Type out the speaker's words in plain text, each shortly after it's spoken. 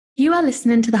You are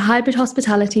listening to the Hybrid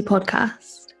Hospitality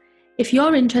Podcast. If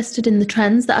you're interested in the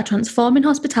trends that are transforming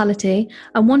hospitality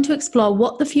and want to explore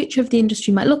what the future of the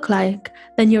industry might look like,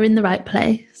 then you're in the right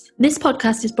place. This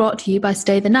podcast is brought to you by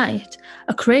Stay the Night,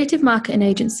 a creative marketing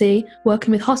agency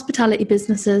working with hospitality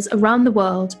businesses around the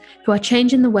world who are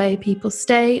changing the way people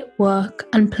stay, work,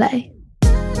 and play.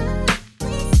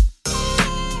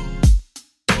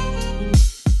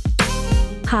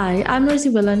 Hi, I'm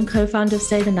Rosie Willan, co-founder of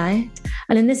Stay the Night,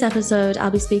 and in this episode, I'll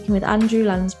be speaking with Andrew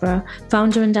Landsburgh,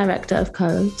 founder and director of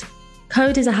Code.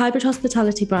 Code is a hybrid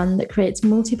hospitality brand that creates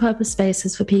multi-purpose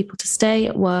spaces for people to stay,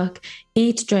 work,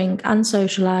 eat, drink, and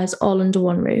socialise all under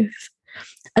one roof.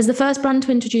 As the first brand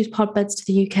to introduce pod beds to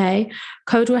the UK,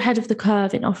 Code were ahead of the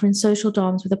curve in offering social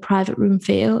dorms with a private room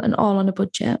feel and all on a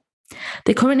budget.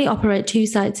 They currently operate 2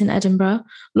 sites in Edinburgh,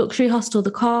 luxury hostel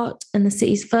The Court and the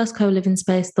city's first co-living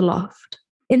space, The Loft.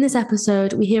 In this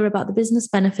episode, we hear about the business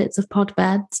benefits of pod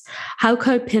beds, how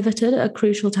Code pivoted at a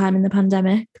crucial time in the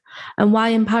pandemic, and why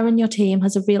empowering your team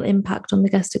has a real impact on the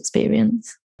guest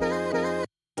experience.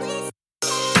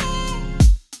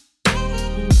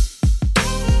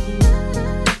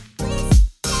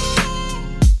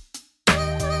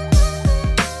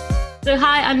 So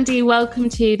hi, Andy. Welcome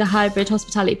to the Hybrid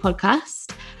Hospitality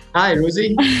Podcast. Hi,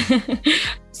 Rosie.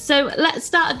 So let's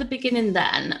start at the beginning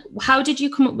then. How did you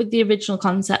come up with the original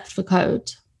concept for Code?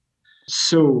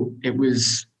 So it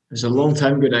was a long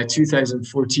time ago now,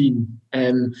 2014.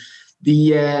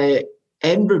 The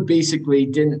Edinburgh basically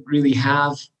didn't really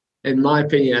have, in my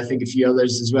opinion, I think a few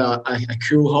others as well, a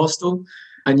cool hostel.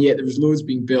 And yet there was loads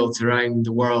being built around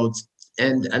the world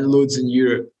and loads in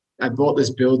Europe. I bought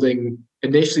this building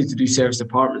initially to do service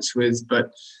apartments with,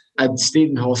 but I'd stayed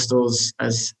in hostels,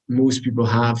 as most people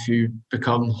have who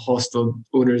become hostel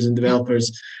owners and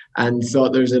developers, and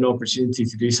thought there was an opportunity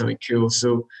to do something cool.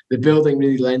 So the building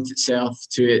really lent itself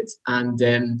to it. And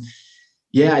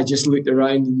I just looked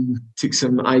around and took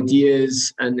some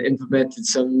ideas and implemented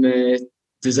some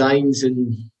designs.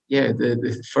 And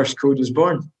the first Code was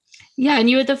born. Yeah, and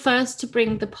you were the first to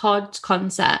bring the pod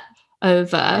concept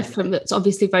over from that's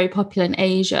obviously very popular in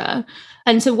Asia.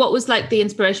 And so what was like the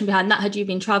inspiration behind that? Had you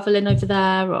been traveling over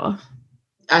there or?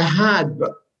 I had,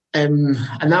 but and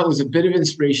that was a bit of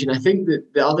inspiration. I think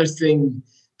that the other thing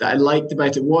that I liked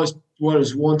about it was what I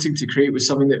was wanting to create was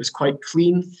something that was quite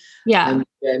clean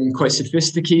and quite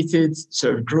sophisticated,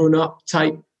 sort of grown-up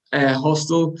type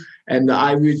hostel, and that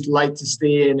I would like to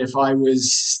stay in if I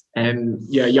was a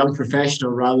young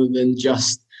professional rather than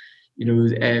just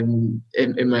in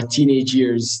my teenage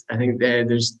years. I think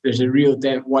there's a real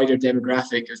wider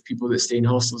demographic of people that stay in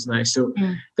hostels now. So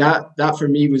that for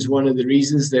me was one of the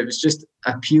reasons that it was just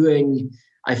appealing,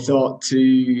 I thought,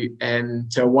 to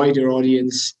a wider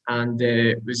audience, and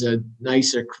it was a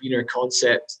nicer, cleaner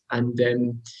concept. And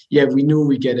we know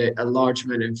we get a large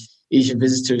amount of Asian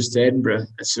visitors to Edinburgh,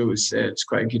 so it's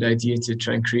quite a good idea to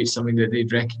try and create something that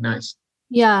they'd recognise.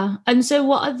 Yeah. And so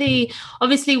what are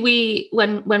obviously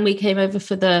when we came over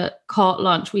for the Court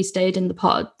launch, we stayed in the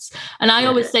pods. And I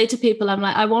always say to people, I'm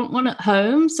like, I want one at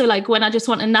home. So like when I just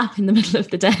want a nap in the middle of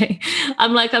the day,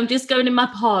 I'm like, I'm just going in my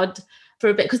pod for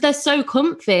a bit because they're so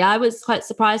comfy. I was quite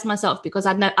surprised myself because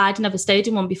I'd never stayed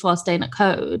in one before staying at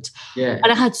Code. Yeah.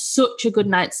 And I had such a good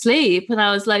night's sleep. And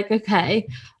I was like, okay.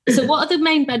 So what are the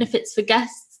main benefits for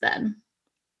guests then?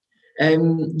 I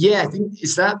think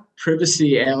it's that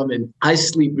privacy element. I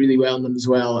sleep really well in them as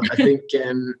well. I think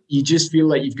you just feel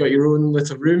like you've got your own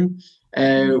little room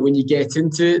when you get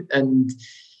into it. And,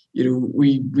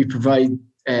 we provide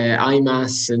eye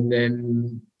masks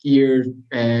and ear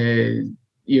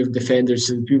defenders.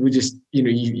 So people just,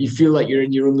 you feel like you're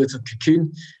in your own little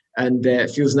cocoon, and it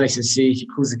feels nice and safe. You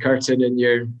close the curtain and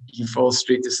you fall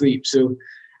straight to sleep. So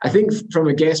I think from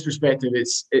a guest perspective,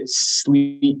 it's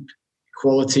sleep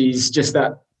qualities, just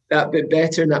that bit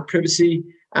better, and that privacy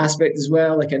aspect as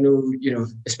well. Like I know,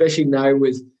 especially now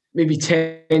with maybe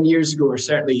 10 years ago, or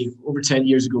certainly over 10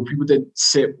 years ago, people didn't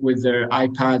sit with their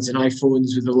iPads and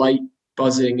iPhones with the light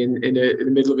buzzing in the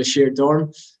middle of a shared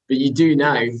dorm, but you do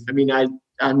now. I mean,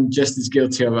 I'm just as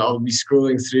guilty of it. I'll be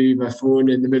scrolling through my phone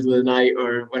in the middle of the night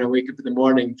or when I wake up in the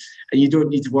morning, and you don't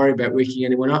need to worry about waking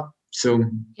anyone up. So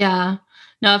yeah.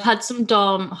 No, I've had some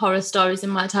dorm horror stories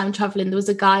in my time travelling. There was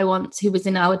a guy once who was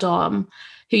in our dorm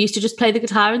who used to just play the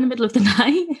guitar in the middle of the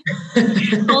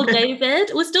night. Called David.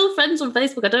 We're still friends on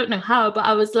Facebook. I don't know how, but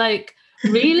I was like,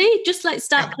 really? Just like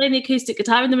start playing the acoustic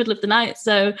guitar in the middle of the night.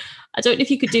 So I don't know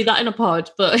if you could do that in a pod,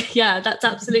 but yeah, that's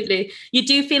absolutely, you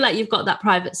do feel like you've got that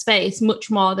private space much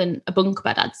more than a bunk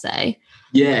bed, I'd say.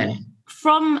 Yeah.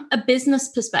 From a business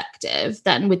perspective,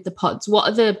 then with the pods, what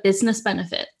are the business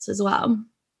benefits as well?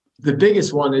 The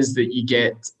biggest one is that you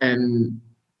get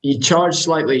you charge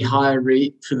slightly higher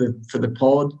rate for the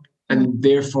pod, and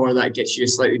therefore that gets you a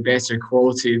slightly better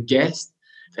quality of guest,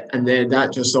 and then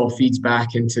that just all feeds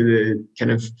back into the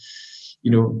kind of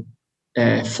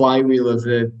flywheel of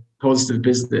the positive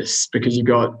business, because you've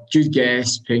got good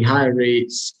guests paying higher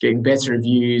rates, getting better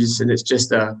reviews, and it's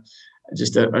just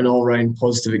an all-round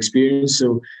positive experience.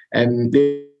 So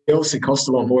they obviously cost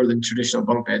a lot more than traditional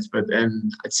bunk beds, but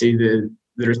I'd say the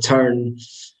return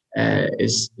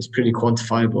is pretty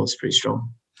quantifiable. It's pretty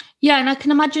strong. Yeah, and I can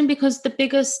imagine, because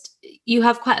you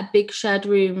have quite a big shared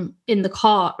room in the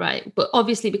cart, right? But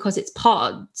obviously because it's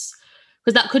pods,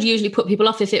 because that could usually put people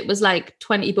off if it was like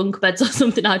 20 bunk beds or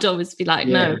something. I'd always be like,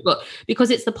 no. But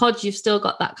because it's the pods, you've still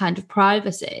got that kind of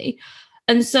privacy.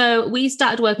 And so we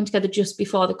started working together just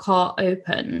before the cart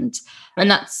opened. And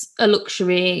that's a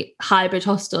luxury hybrid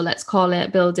hostel, let's call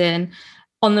it, building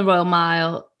on the Royal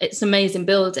Mile. It's an amazing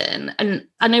building. And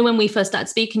I know when we first started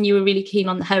speaking, you were really keen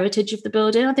on the heritage of the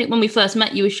building. I think when we first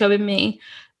met, you were showing me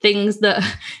things that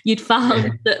you'd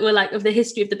found that were like of the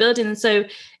history of the building. And so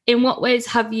in what ways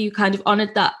have you kind of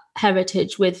honoured that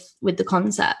heritage with the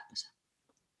concept?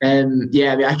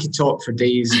 I could talk for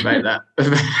days about that.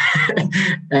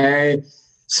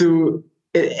 So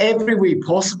in every way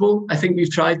possible, I think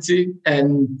we've tried to.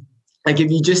 Like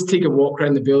if you just take a walk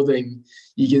around the building,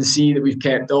 you can see that we've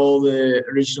kept all the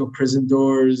original prison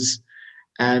doors.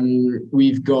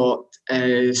 We've got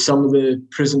some of the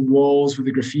prison walls with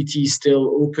the graffiti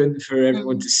still open for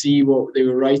everyone to see what they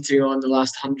were writing on the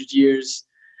last 100 years.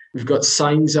 We've got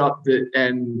signs up that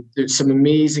there's some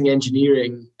amazing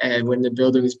engineering when the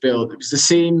building was built. It was the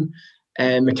same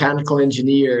mechanical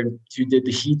engineer who did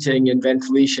the heating and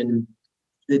ventilation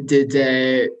that did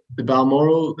the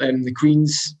Balmoral, the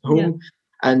Queen's home.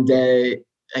 And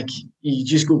like you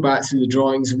just go back through the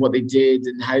drawings and what they did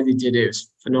and how they did it. It was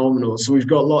phenomenal. So we've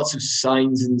got lots of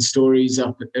signs and stories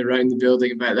up around the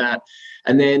building about that.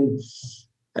 And then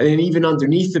even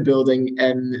underneath the building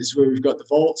is where we've got the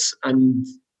vaults, and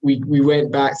we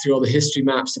went back through all the history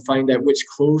maps to find out which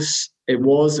close it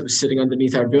was that was sitting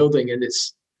underneath our building. And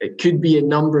it could be a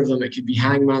number of them. It could be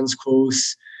Hangman's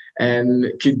Close,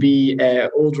 it could be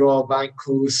Old Royal Bank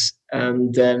Close,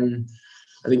 and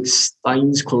I think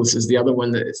Stein's Close is the other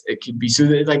one that it could be. So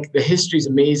the history is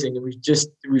amazing, and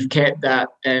we've kept that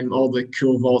all the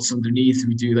cool vaults underneath.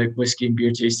 We do like whiskey and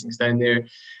beer tastings down there.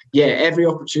 Yeah, every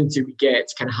opportunity we get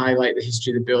to kind of highlight the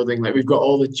history of the building. Like we've got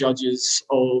all the judges,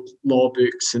 all law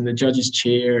books, and the judge's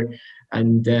chair,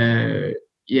 and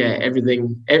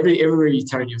everything. Everywhere you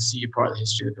turn, you'll see a part of the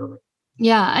history of the building.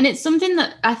 Yeah, and it's something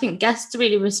that I think guests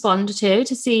really respond to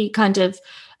see kind of,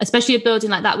 especially a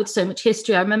building like that with so much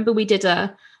history. I remember we did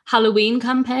a Halloween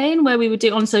campaign where we would do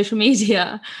it on social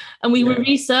media, and we were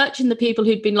researching the people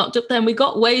who'd been locked up there, and we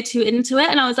got way too into it.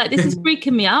 And I was like, this is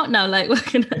freaking me out now. Like,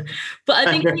 but I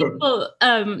think people,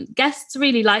 guests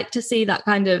really like to see that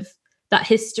kind of, that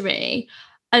history.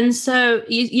 And so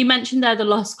you mentioned there the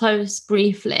Lost Close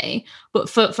briefly, but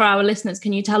for our listeners,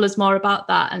 can you tell us more about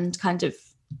that and kind of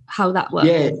how that works?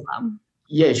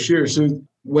 Yeah, sure. So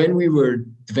when we were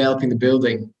developing the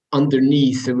building,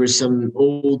 underneath there were some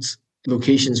old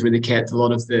locations where they kept a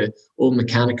lot of the old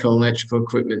mechanical, electrical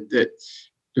equipment that,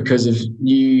 because of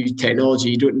new technology,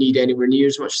 you don't need anywhere near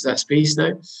as much of that space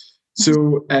now.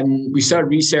 So we started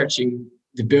researching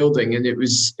the building, and it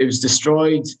was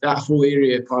destroyed. That whole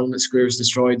area, Parliament Square, was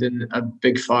destroyed in a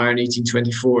big fire in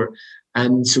 1824.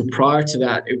 And so prior to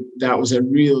that, that was a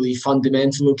really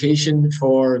fundamental location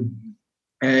for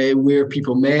where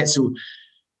people met. So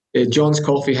John's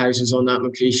Coffee House is on that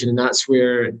location, and that's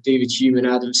where David Hume and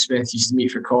Adam Smith used to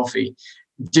meet for coffee.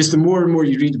 Just the more and more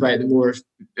you read about it, the more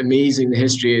amazing the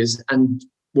history is. And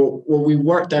what we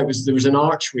worked out was there was an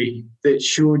archway that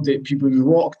showed that people would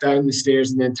walk down the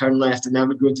stairs and then turn left, and that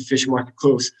would go into Fishmarket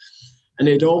Close. And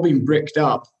it had all been bricked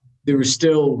up. There were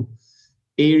still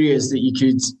areas that you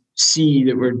could see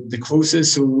that were the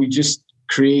closest. So we just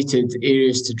created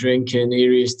areas to drink in,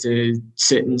 areas to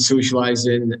sit and socialise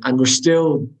in, and we're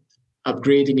still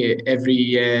upgrading it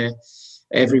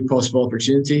every possible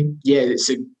opportunity. Yeah, it's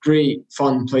a great,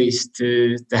 fun place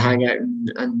to hang out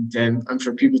and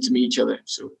for people to meet each other.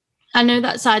 So I know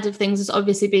that side of things has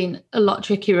obviously been a lot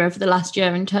trickier over the last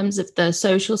year in terms of the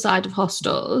social side of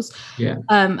hostels. Yeah.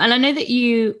 And I know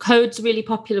that Code's really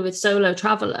popular with solo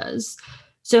travellers.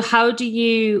 So how do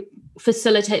you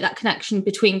facilitate that connection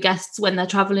between guests when they're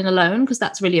travelling alone? Because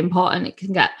that's really important. It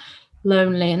can get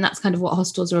lonely, and that's kind of what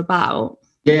hostels are about.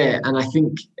 Yeah, and I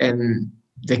think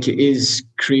like it is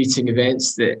creating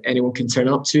events that anyone can turn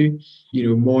up to. You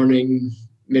know, morning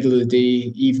middle of the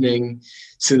day, evening,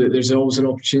 so that there's always an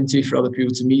opportunity for other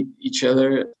people to meet each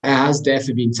other. It has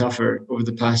definitely been tougher over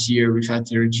the past year. We've had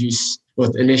to reduce,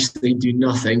 well, initially do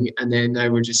nothing, and then now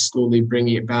we're just slowly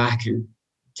bringing it back in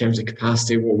terms of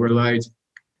capacity of what we're allowed.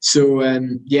 So,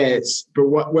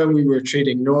 when we were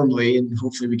trading normally, and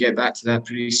hopefully we get back to that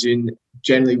pretty soon,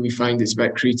 generally we find it's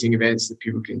about creating events that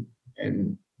people can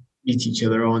meet each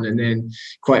other on. And then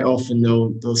quite often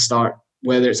they'll start,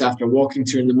 whether it's after a walking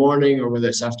tour in the morning or whether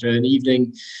it's after an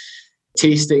evening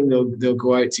tasting, they'll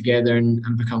go out together and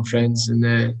become friends.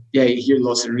 And you hear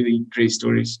lots of really great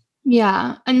stories.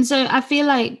 Yeah. And so I feel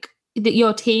like that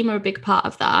your team are a big part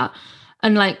of that.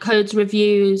 And like Code's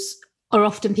reviews are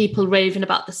often people raving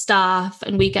about the staff,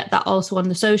 and we get that also on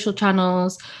the social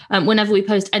channels. Whenever we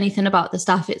post anything about the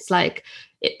staff, it's like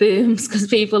it booms because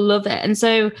people love it. And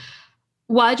so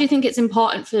why do you think it's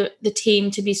important for the team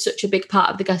to be such a big part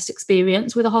of the guest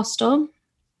experience with a hostel?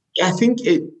 I think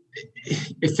it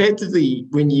effectively,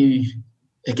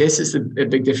 I guess it's a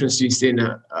big difference to you staying in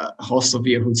a hostel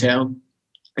via hotel.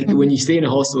 Like when you stay in a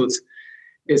hostel,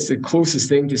 it's the closest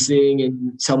thing to staying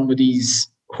in somebody's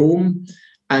home.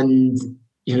 And,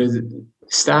 the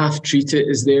staff treat it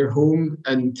as their home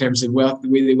in terms of the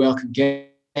way they welcome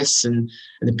guests and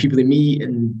the people they meet.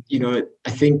 And,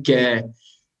 I think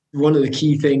one of the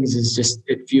key things is just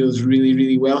it feels really,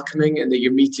 really welcoming, and that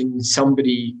you're meeting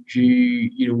somebody who,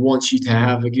 wants you to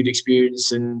have a good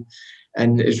experience and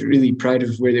is really proud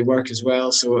of where they work as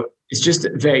well. So it's just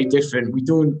very different. We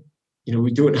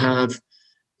don't have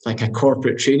like a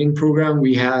corporate training program.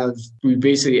 We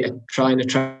basically try and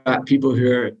attract people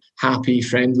who are happy,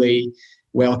 friendly,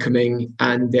 welcoming,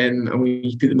 and when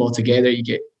you put them all together, you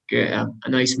get a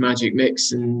nice magic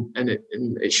mix, and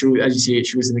it shows, as you say, it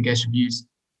shows in the guest reviews.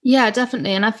 Yeah,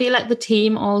 definitely. And I feel like the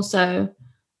team also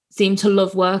seem to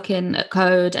love working at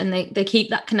Code, and they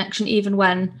keep that connection even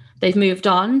when they've moved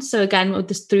on. So again, with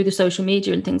this, through the social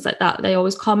media and things like that, they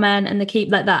always comment and they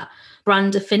keep like that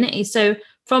brand affinity. So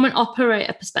from an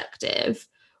operator perspective,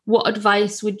 what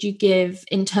advice would you give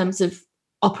in terms of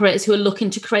operators who are looking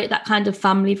to create that kind of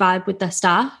family vibe with their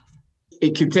staff?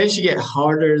 It can potentially get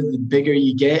harder the bigger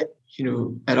you get.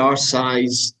 At our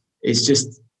size, it's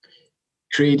just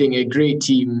creating a great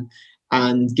team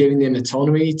and giving them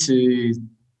autonomy to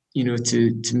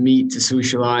meet, to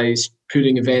socialize,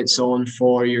 putting events on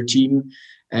for your team,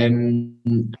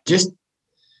 and just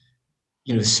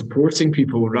supporting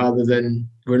people rather than,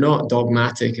 we're not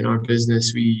dogmatic in our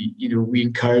business. We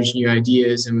encourage new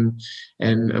ideas and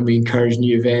we encourage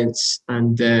new events.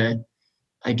 And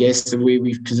I guess the way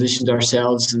we've positioned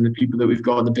ourselves and the people that we've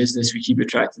got in the business, we keep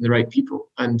attracting the right people,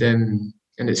 and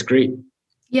it's great.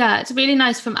 Yeah, it's really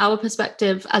nice from our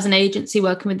perspective as an agency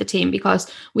working with the team, because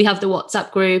we have the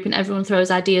WhatsApp group and everyone throws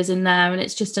ideas in there, and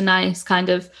it's just a nice kind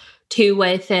of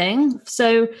two-way thing.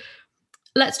 So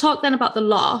let's talk then about the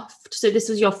Loft. So this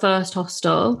was your first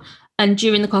hostel, and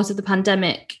during the course of the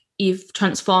pandemic, you've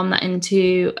transformed that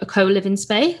into a co-living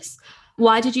space.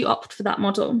 Why did you opt for that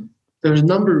model? There's a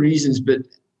number of reasons, but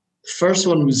the first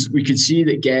one was we could see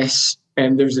that guests,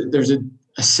 there's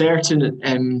a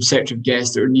certain sector of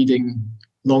guests that are needing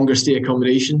longer stay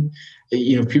accommodation.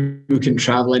 People couldn't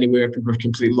travel anywhere, people were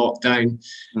completely locked down.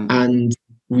 And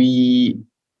we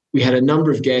had a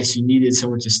number of guests who needed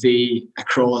somewhere to stay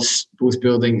across both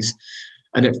buildings,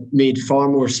 and it made far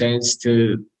more sense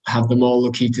to have them all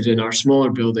located in our smaller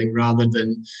building rather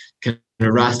than kind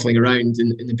of rattling around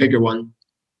in the bigger one.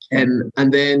 And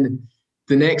then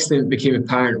the next thing that became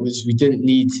apparent was we didn't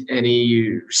need any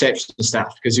reception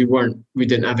staff because we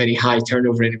didn't have any high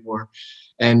turnover anymore.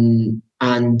 And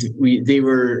they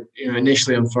were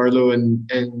initially on furlough,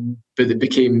 but it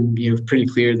became pretty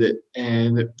clear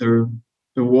that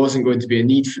there wasn't going to be a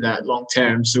need for that long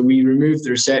term. So we removed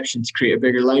the reception to create a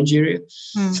bigger lounge area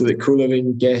so that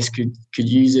co-living guests could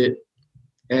use it.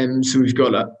 So we've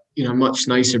got a much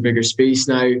nicer, bigger space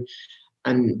now.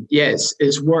 And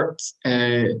it's worked.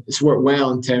 It's worked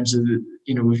well in terms of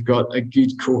we've got a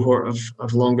good cohort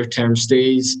of longer term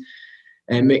stays,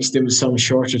 and mixed in with some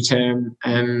shorter term.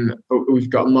 But we've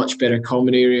got a much better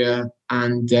common area,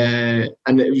 and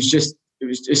it was just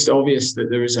obvious that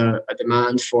there was a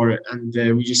demand for it, and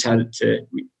we just had it to.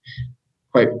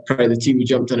 Quite proud of the team. We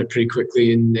jumped on it pretty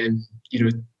quickly, and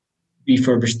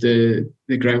refurbished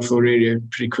the ground floor area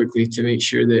pretty quickly to make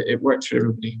sure that it worked for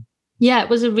everybody. Yeah, it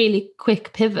was a really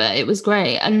quick pivot. It was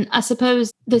great. And I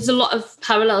suppose there's a lot of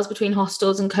parallels between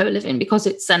hostels and co-living because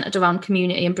it's centred around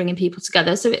community and bringing people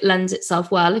together. So it lends itself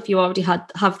well if you already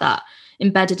have that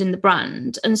embedded in the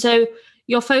brand. And so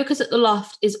your focus at the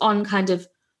Loft is on kind of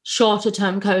shorter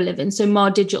term co-living, so more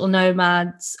digital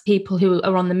nomads, people who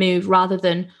are on the move, rather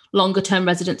than longer term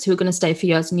residents who are going to stay for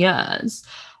years and years.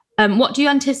 What do you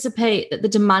anticipate that the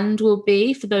demand will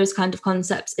be for those kind of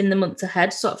concepts in the months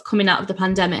ahead, sort of coming out of the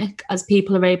pandemic, as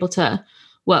people are able to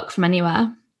work from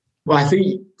anywhere? Well, I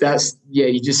think that's,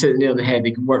 you just hit the nail on the head.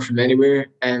 They can work from anywhere.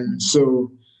 And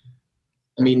so,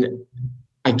 I mean,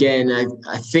 again,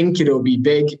 I think it'll be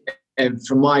big.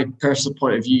 From my personal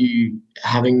point of view,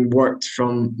 having worked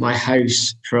from my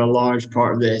house for a large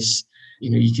part of this,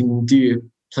 you can do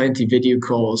plenty of video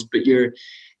calls, but your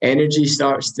energy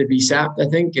starts to be sapped, I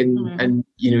think. And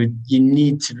you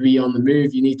need to be on the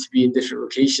move. You need to be in different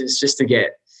locations just to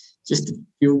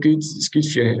feel good. It's good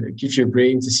for your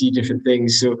brain to see different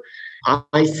things. So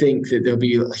I think that there'll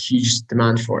be a huge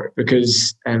demand for it,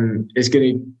 because it's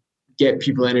going to get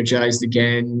people energized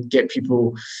again, get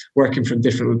people working from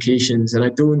different locations. And I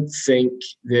don't think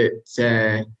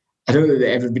that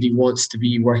everybody wants to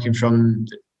be working from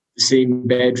the same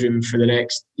bedroom for the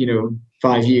next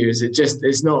 5 years.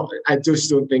 It's not. I just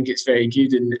don't think it's very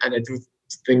good, and I don't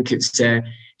think it's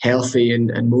healthy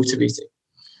and motivating.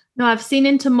 No, I've seen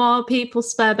into more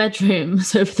people's spare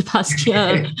bedrooms over the past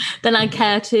year than I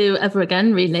care to ever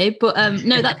again, really. But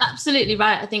no, that's absolutely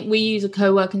right. I think we use a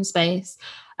co-working space,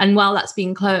 and while that's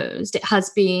been closed,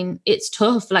 it's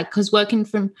tough. Like, because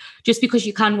just because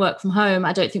you can work from home,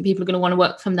 I don't think people are going to want to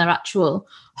work from their actual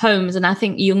homes. And I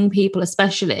think young people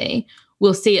especially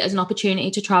will see it as an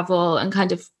opportunity to travel and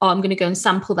kind of, I'm going to go and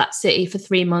sample that city for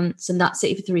 3 months and that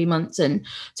city for 3 months. And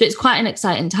so it's quite an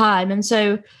exciting time. And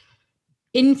so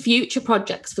in future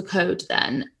projects for Code,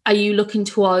 then, are you looking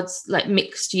towards like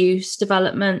mixed use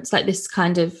developments, like this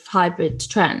kind of hybrid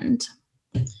trend?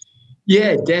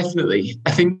 Yeah, definitely.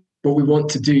 I think what we want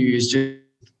to do is just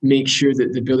make sure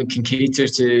that the building can cater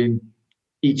to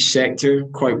each sector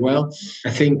quite well.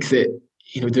 I think that,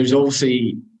 there's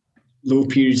obviously low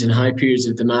periods and high periods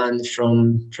of demand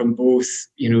from both,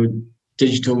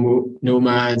 digital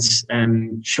nomads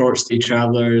and short stay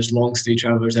travelers, long stay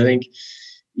travelers. I think,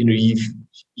 you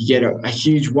get a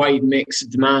huge wide mix of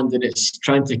demand, and it's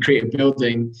trying to create a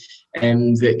building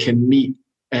that can meet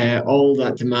all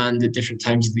that demand at different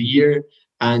times of the year.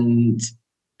 And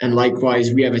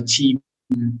likewise, we have a team,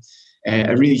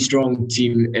 a really strong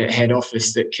team at head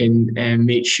office that can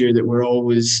make sure that we're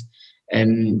always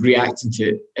reacting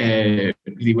to it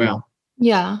really well.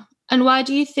 Yeah. And why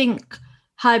do you think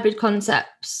hybrid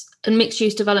concepts and mixed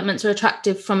use developments are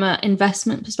attractive from an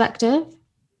investment perspective?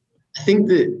 I think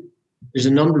that there's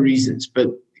a number of reasons, but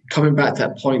coming back to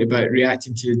that point about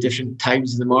reacting to different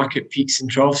times of the market, peaks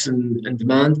and troughs and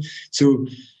demand. So,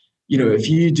 if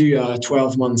you do a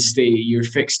 12-month stay, you're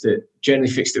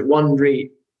generally fixed at one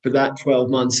rate for that 12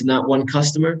 months and that one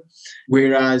customer,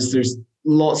 whereas there's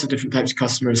lots of different types of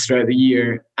customers throughout the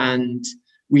year, and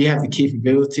we have the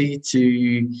capability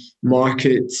to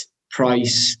market,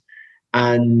 price,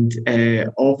 and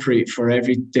operate for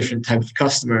every different type of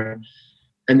customer.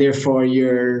 And therefore,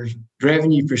 your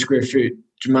revenue per square foot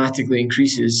dramatically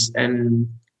increases,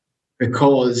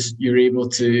 because you're able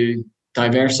to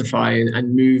diversify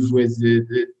and move with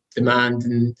the demand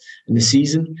and the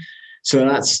season. So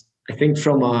that's, I think,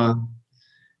 from an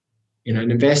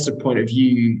investor point of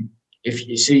view, if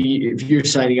you're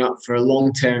signing up for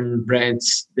long-term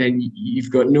rents, then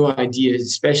you've got no idea,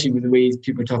 especially with the way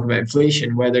people are talking about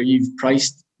inflation, whether you've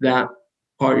priced that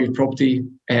part of your property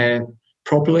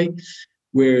properly.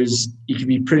 Whereas you can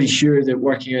be pretty sure that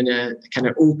working on a kind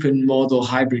of open model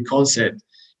hybrid concept,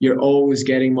 you're always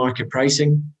getting market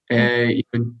pricing,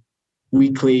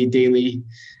 weekly, daily,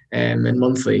 and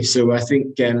monthly. So I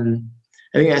think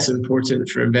that's important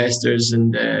for investors,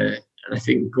 and I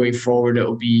think going forward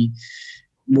it'll be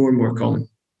more and more common.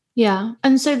 Yeah,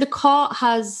 and so the court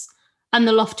and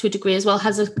the loft to a degree as well,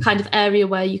 has a kind of area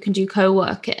where you can do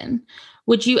co-working.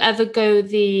 Would you ever go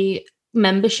the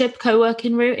membership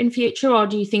co-working route in future, or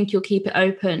do you think you'll keep it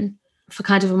open for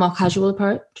kind of a more casual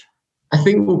approach? I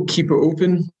think we'll keep it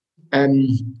open.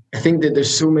 I think that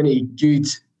there's so many good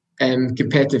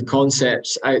competitive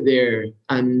concepts out there,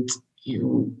 and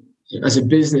as a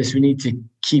business we need to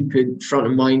keep in front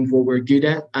of mind what we're good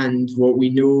at and what we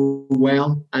know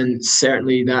well, and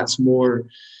certainly that's more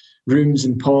rooms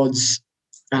and pods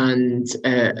and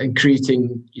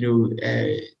creating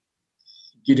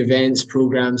good events,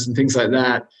 programs, and things like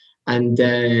that. And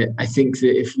I think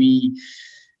that if we,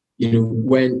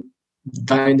 went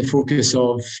down the focus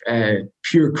of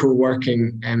pure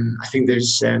co-working, I think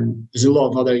there's a lot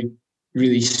of other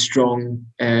really strong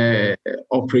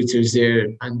operators there,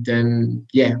 and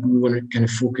we want to kind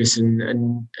of focus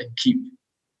and keep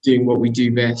doing what we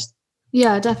do best.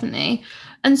 Yeah, definitely.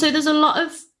 And so there's a lot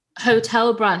of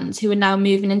hotel brands who are now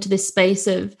moving into this space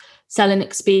of selling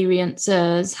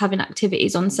experiences, having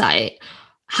activities on site.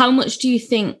 How much do you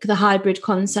think the hybrid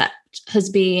concept has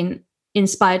been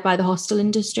inspired by the hostel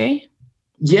industry?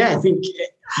 Yeah, I think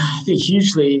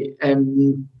hugely.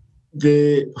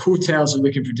 The hotels are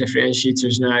looking for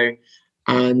differentiators now,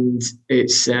 and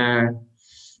it's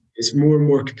more and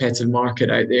more competitive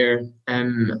market out there.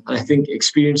 And I think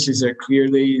experiences are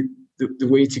clearly the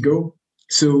way to go.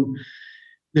 So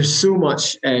there's so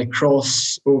much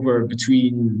crossover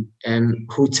between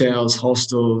hotels,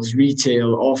 hostels,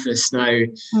 retail, office now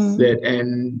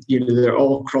that they're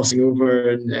all crossing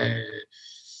over,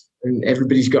 and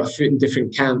everybody's got a foot in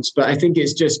different camps. But I think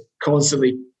it's just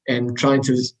constantly trying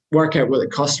to work out what the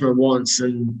customer wants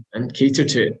and cater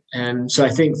to it. So I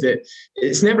think that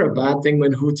it's never a bad thing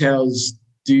when hotels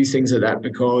do things like that,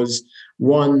 because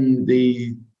one,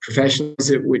 they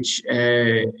professionalize it, which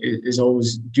is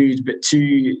always good, but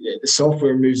two, the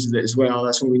software moves with it as well.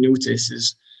 That's what we notice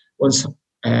is once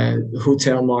the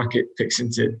hotel market picks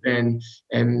into it, then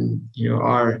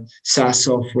our SaaS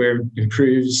software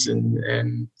improves,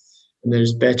 and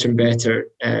there's better and better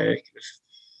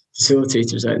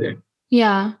facilitators out there.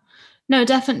 Yeah, no,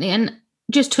 definitely. And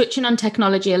just touching on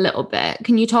technology a little bit,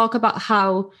 can you talk about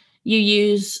how you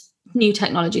use new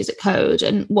technologies at Code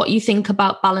and what you think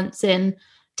about balancing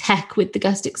tech with the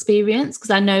guest experience? Because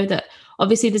I know that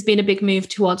obviously there's been a big move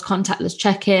towards contactless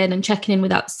check-in and checking in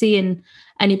without seeing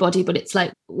anybody, but it's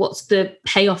like, what's the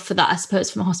payoff for that, I suppose,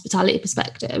 from a hospitality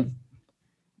perspective?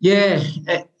 Yeah,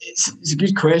 it's a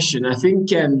good question. I think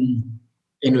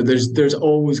there's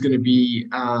always going to be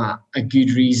a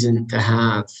good reason to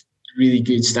have really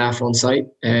good staff on site.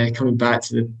 Coming back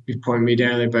to the point made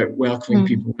earlier about welcoming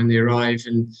people when they arrive,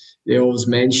 and they always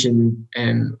mention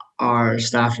our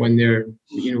staff when they're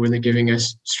giving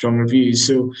us strong reviews.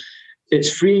 So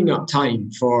it's freeing up time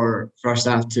for our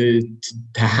staff to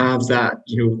have that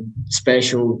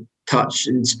special touch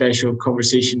and special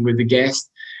conversation with the guest,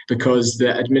 because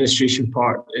the administration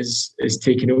part is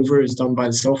taken over, is done by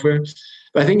the software.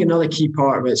 But I think another key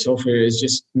part about software is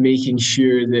just making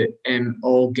sure that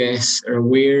all guests are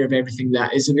aware of everything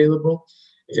that is available.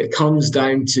 If it comes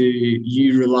down to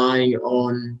you relying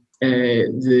on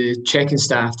the check-in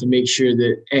staff to make sure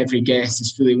that every guest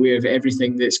is fully aware of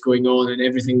everything that's going on and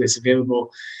everything that's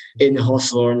available in the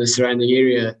hostel or in the surrounding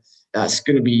area, that's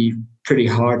going to be pretty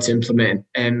hard to implement.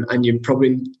 And you're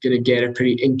probably going to get a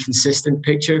pretty inconsistent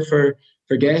picture for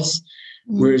guests.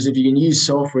 Whereas if you can use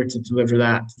software to deliver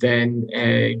that, then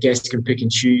guests can pick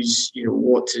and choose,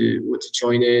 what to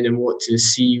join in and what to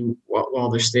see while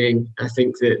they're staying. I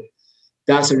think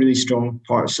that's a really strong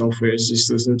part of software, is just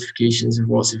those notifications of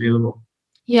what's available.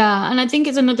 Yeah, and I think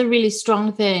it's another really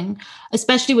strong thing,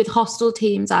 especially with hostel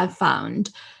teams. I've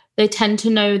found they tend to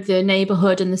know the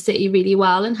neighbourhood and the city really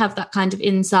well and have that kind of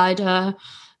insider,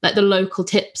 like the local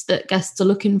tips that guests are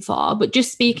looking for. But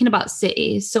just speaking about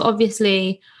cities, so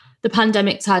obviously the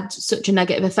pandemic's had such a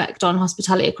negative effect on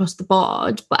hospitality across the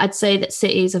board, but I'd say that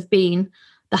cities have been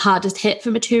the hardest hit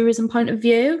from a tourism point of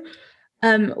view.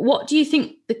 What do you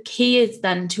think the key is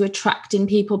then to attracting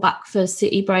people back for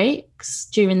city breaks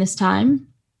during this time?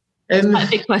 It's quite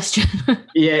a big question.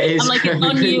 Yeah, it is. I'm like, it's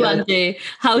on you, Andy.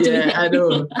 How do we? I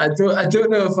know. I don't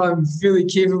know if I'm fully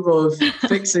capable of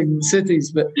fixing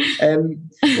cities, but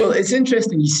well, it's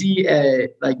interesting. You see,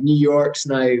 like New York's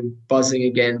now buzzing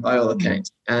again by all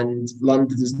accounts, and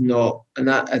London is not. And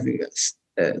that, I think that's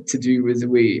to do with the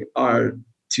way our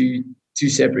two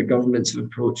separate governments have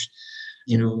approached,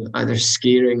 either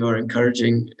scaring or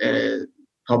encouraging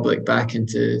public back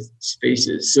into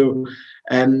spaces. So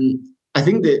I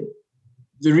think that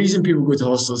the reason people go to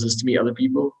hostels is to meet other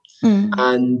people.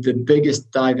 And the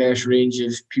biggest diverse range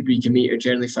of people you can meet are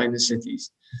generally found in cities.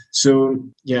 So,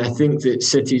 I think that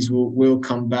cities will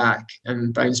come back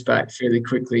and bounce back fairly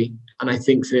quickly. And I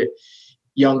think that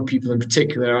young people in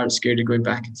particular aren't scared of going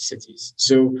back into cities.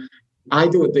 So I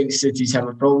don't think cities have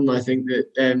a problem. I think that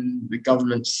the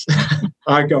governments,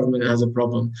 our government has a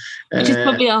problem. Which is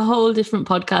probably a whole different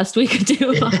podcast we could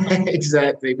do about.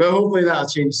 Exactly. But hopefully that'll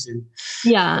change soon.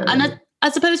 Yeah. And I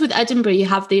suppose with Edinburgh, you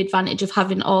have the advantage of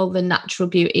having all the natural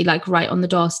beauty like right on the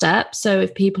doorstep. So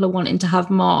if people are wanting to have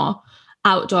more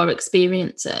outdoor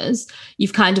experiences,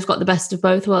 you've kind of got the best of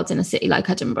both worlds in a city like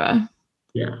Edinburgh.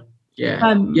 Yeah.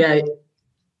 I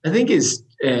think it's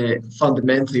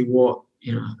fundamentally what,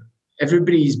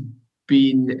 everybody's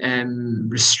been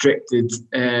restricted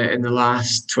in the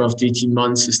last 12 to 18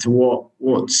 months as to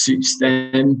what suits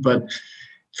them. But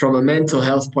from a mental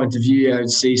health point of view, I would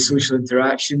say social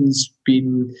interaction's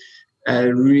been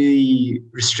really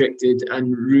restricted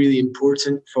and really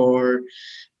important for,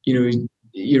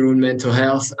 your own mental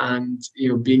health, and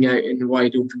being out in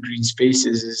wide open green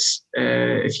spaces is,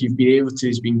 if you've been able to,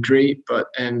 has been great. But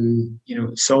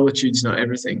solitude's not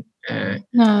everything.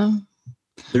 No.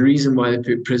 The reason why they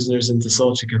put prisoners into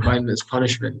solitary confinement is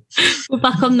punishment. We're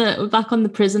back on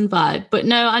the prison vibe. But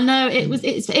no, I know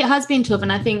it has been tough,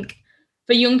 and I think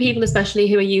for young people especially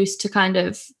who are used to kind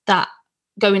of that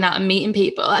going out and meeting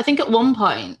people. I think at one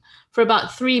point, for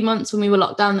about 3 months when we were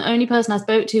locked down, the only person I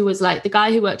spoke to was like the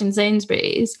guy who worked in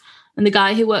Sainsbury's and the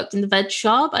guy who worked in the veg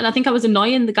shop. And I think I was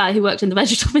annoying the guy who worked in the veg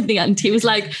shop in the end. He was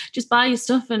like, just buy your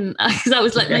stuff. And because I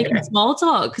was like making small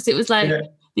talk, because it was like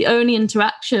the only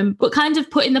interaction. But kind of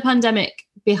putting the pandemic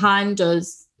behind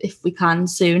us, if we can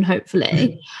soon,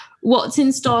 hopefully. What's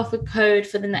in store for Code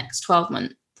for the next 12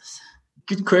 months?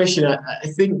 Good question. I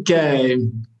think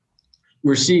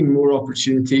we're seeing more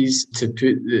opportunities to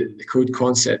put the Code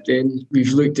concept in.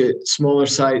 We've looked at smaller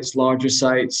sites, larger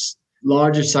sites.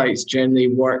 Larger sites generally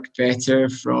work better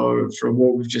from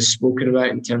what we've just spoken about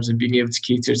in terms of being able to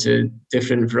cater to a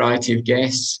different variety of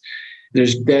guests.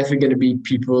 There's definitely going to be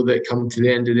people that come to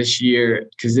the end of this year,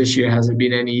 because this year hasn't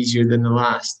been any easier than the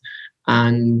last,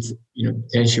 and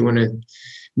potentially want to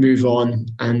move on.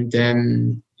 And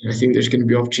I think there's going to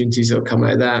be opportunities that will come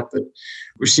out of that. But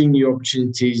we're seeing new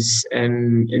opportunities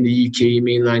in the UK,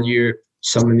 mainland Europe,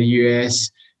 some in the US.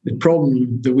 The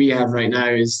problem that we have right now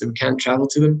is that we can't travel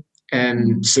to them.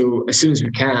 So as soon as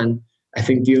we can, I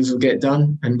think deals will get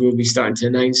done, and we'll be starting to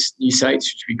announce new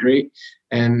sites, which would be great.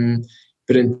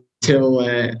 But until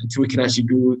we can actually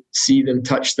go see them,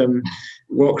 touch them,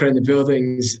 walk around the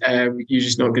buildings, you're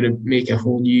just not going to make a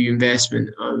whole new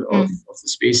investment of the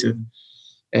space of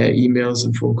emails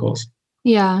and phone calls.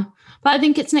 Yeah, but I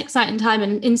think it's an exciting time,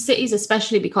 and in cities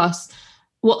especially, because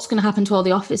what's going to happen to all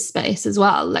the office space as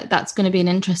well? Like, that's going to be an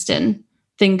interesting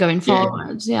thing going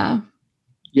forward.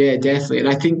 Yeah, definitely. And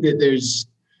I think that there's,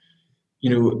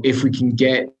 if we can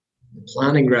get the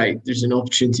planning right, there's an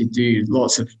opportunity to do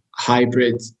lots of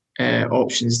hybrid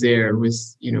options there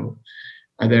with,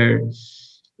 either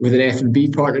with an F&B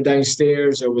partner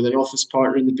downstairs or with an office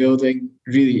partner in the building.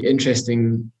 Really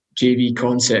interesting JV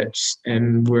concepts,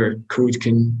 where Code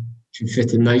can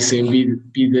fit in nicely and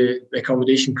be the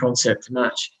accommodation concept to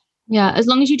match. Yeah, as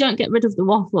long as you don't get rid of the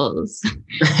waffles.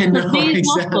 No, these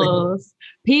exactly. Waffles,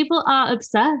 people are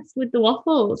obsessed with the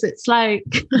waffles. It's like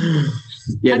the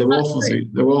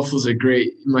waffles are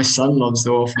great. My son loves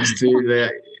the waffles too.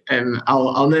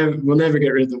 We'll never get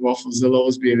rid of the waffles. They'll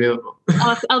always be available.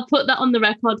 I'll put that on the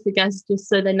record for guests, just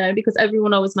so they know, because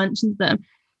everyone always mentions them.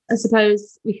 I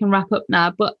suppose we can wrap up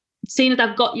now, but seeing as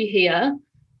I've got you here,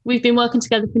 we've been working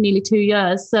together for nearly 2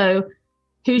 years. So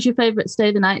who's your favourite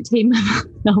Stay the Night team member?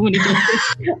 No,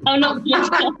 I'm not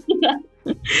after that.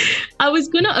 I was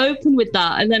going to open with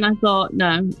that, and then I thought,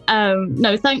 no,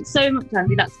 thanks so much,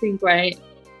 Andy. That's been great.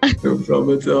 No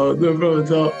problem at all.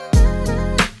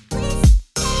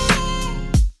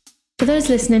 For those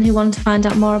listening who want to find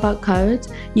out more about Code,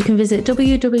 you can visit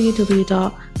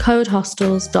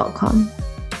www.codehostels.com.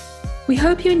 We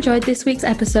hope you enjoyed this week's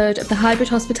episode of the Hybrid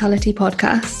Hospitality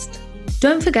Podcast.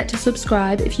 Don't forget to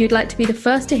subscribe if you'd like to be the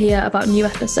first to hear about new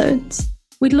episodes.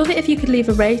 We'd love it if you could leave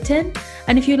a rating,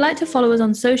 and if you'd like to follow us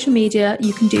on social media,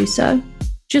 you can do so.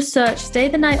 Just search Stay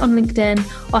the Night on LinkedIn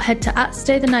or head to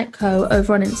 @StayTheNightCo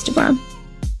over on Instagram.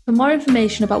 For more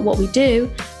information about what we do,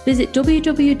 visit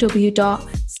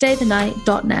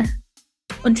www.staythenight.net.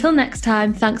 Until next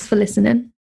time, thanks for listening.